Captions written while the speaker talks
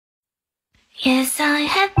Yes, I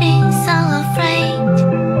have been so afraid.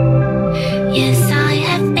 Yes, I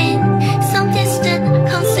have been so distant,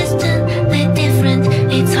 consistently different.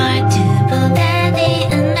 It's hard to put that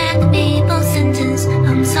in an admirable sentence.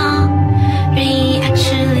 I'm sorry,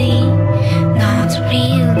 actually, not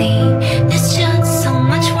really. There's just so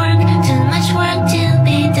much work, too much work to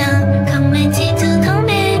be done. Committed to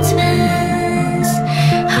commitments,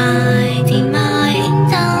 hiding my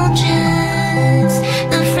indulgence.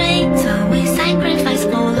 Afraid I will sacrifice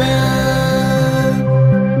for love.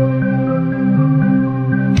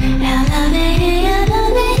 I love it, I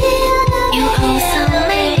love it. You also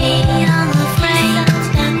made me unafraid.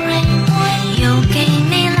 You gave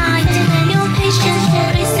me light, your patience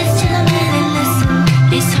resisted really listen.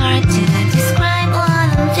 It's hard to describe what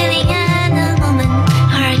I'm feeling at the moment.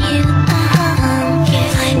 Are you?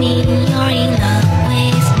 Yes, I mean you're in love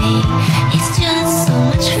with me. It's just so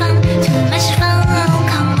much fun, too much fun. Oh,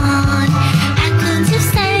 come on. How could you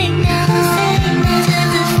say no to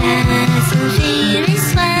the fast and furious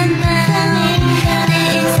one? The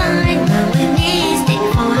inside, but we mistake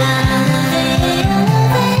for love.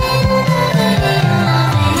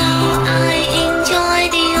 I enjoy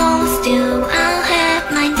the old, still I'll have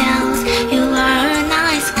my doubts. You are a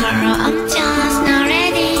nice girl, I'm just not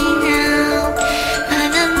ready now. But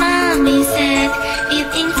the mommy said,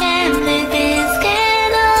 eating family bits,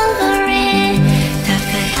 get over it.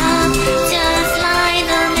 Tough it up, just like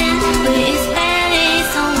the man who is barely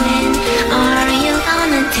so when are you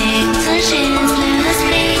gonna take the chance? Let us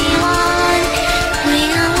be one. We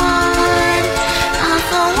are one, all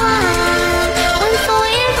for one for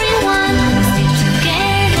everyone. Stick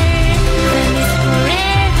together, love is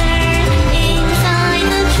forever. Inside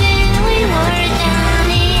the dream we were down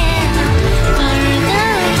the air.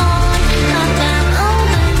 Furthermore, come back,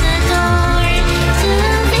 open the door to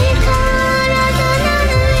be caught as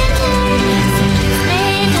another return.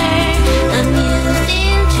 Later, a new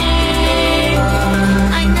future.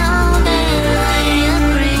 I know that I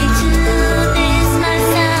agree to this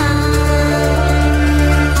myself.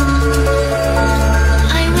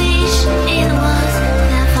 I wish it was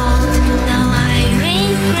their fault. Now I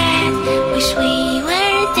regret. Wish we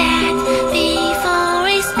were dead before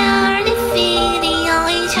we started feeding on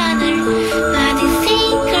each other. Bloody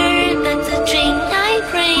thinker, but the drink I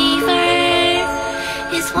prefer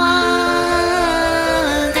is water.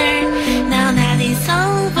 Now that it's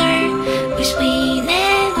over, wish we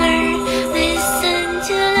never listened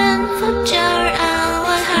to them butcher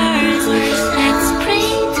our hearts. Let's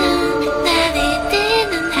pretend that it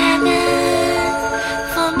didn't happen.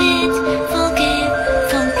 Forget, forget,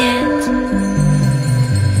 forget.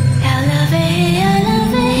 I love it, I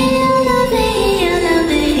love it, I love it, I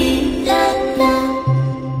love it, love, love.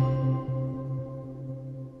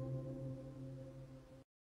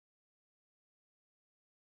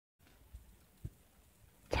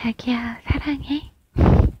 자기야, 사랑해.